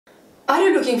Are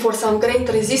you looking for some great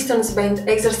resistance band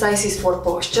exercises for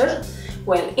posture?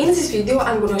 Well, in this video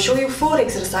I'm going to show you 4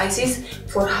 exercises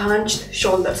for hunched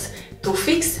shoulders to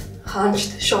fix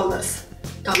hunched shoulders.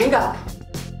 Coming up!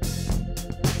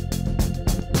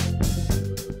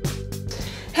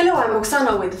 Hello, I'm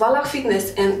Oksana with Valah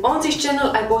Fitness, and on this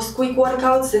channel I post quick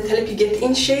workouts that help you get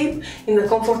in shape in the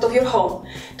comfort of your home.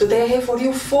 Today I have for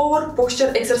you 4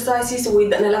 posture exercises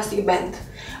with an elastic band.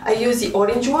 I use the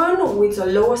orange one with the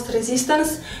lowest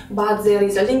resistance, but there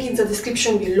is a link in the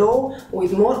description below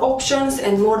with more options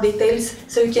and more details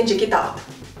so you can check it out.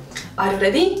 Are you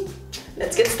ready?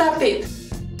 Let's get started!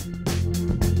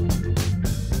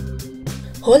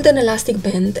 Hold an elastic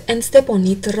band and step on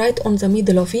it right on the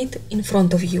middle of it in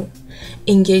front of you.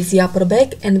 Engage the upper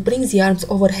back and bring the arms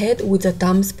overhead with the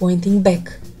thumbs pointing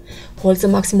back. Hold the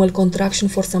maximal contraction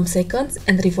for some seconds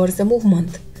and reverse the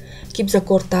movement. Keep the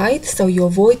core tight so you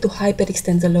avoid to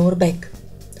hyperextend the lower back.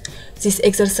 This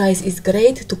exercise is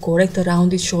great to correct a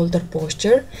rounded shoulder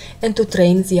posture and to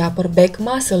train the upper back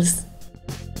muscles.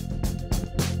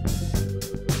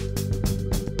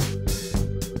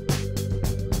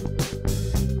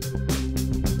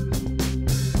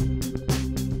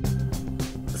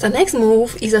 The next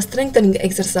move is a strengthening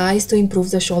exercise to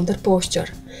improve the shoulder posture.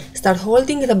 Start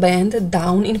holding the band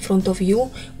down in front of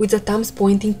you with the thumbs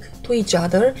pointing to each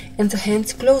other and the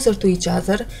hands closer to each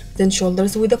other than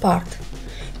shoulders width apart.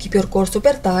 Keep your core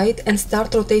super tight and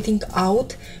start rotating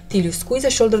out till you squeeze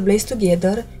the shoulder blades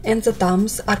together and the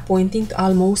thumbs are pointing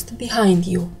almost behind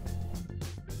you.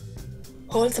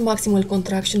 Hold the maximal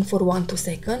contraction for 1-2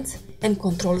 seconds and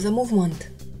control the movement.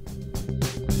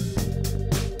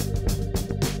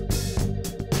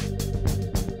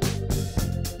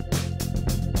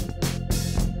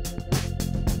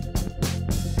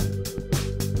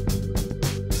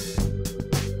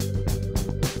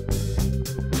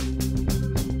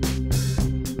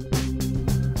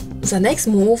 The next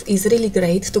move is really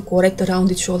great to correct a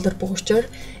rounded shoulder posture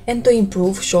and to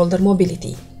improve shoulder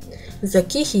mobility. The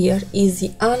key here is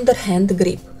the underhand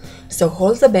grip, so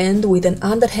hold the band with an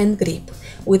underhand grip,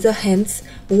 with the hands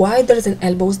wider than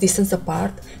elbows distance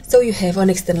apart so you have an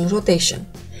external rotation.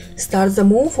 Start the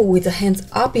move with the hands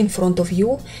up in front of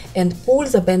you and pull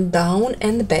the band down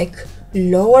and back,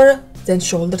 lower than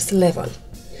shoulders level.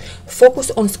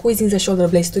 Focus on squeezing the shoulder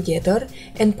blades together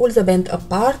and pull the band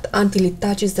apart until it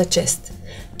touches the chest.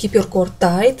 Keep your core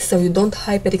tight so you don't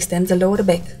hyperextend the lower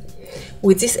back.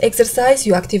 With this exercise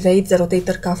you activate the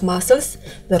rotator cuff muscles,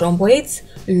 the rhomboids,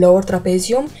 lower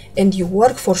trapezium, and you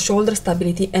work for shoulder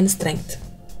stability and strength.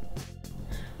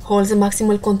 Hold the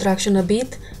maximal contraction a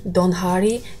bit, don't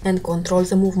hurry, and control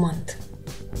the movement.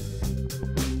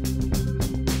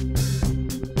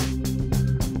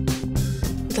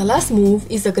 The last move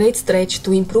is a great stretch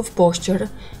to improve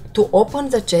posture, to open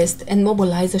the chest and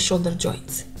mobilize the shoulder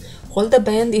joints. Hold the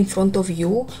band in front of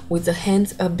you with the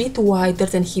hands a bit wider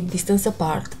than hip distance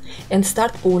apart and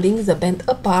start pulling the band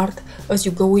apart as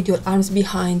you go with your arms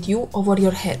behind you over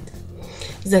your head.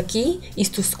 The key is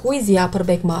to squeeze the upper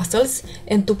back muscles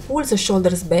and to pull the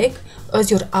shoulders back as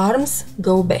your arms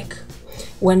go back.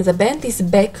 When the band is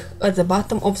back at the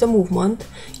bottom of the movement,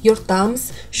 your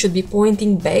thumbs should be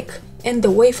pointing back and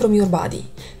away from your body,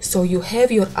 so you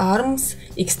have your arms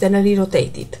externally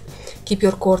rotated. Keep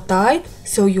your core tight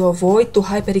so you avoid to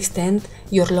hyperextend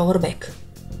your lower back.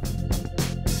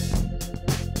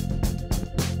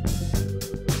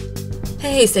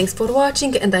 Hey, thanks for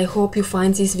watching and I hope you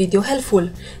find this video helpful.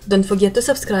 Don't forget to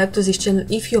subscribe to this channel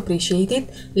if you appreciate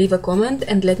it, leave a comment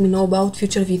and let me know about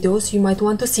future videos you might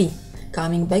want to see.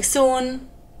 Coming back soon!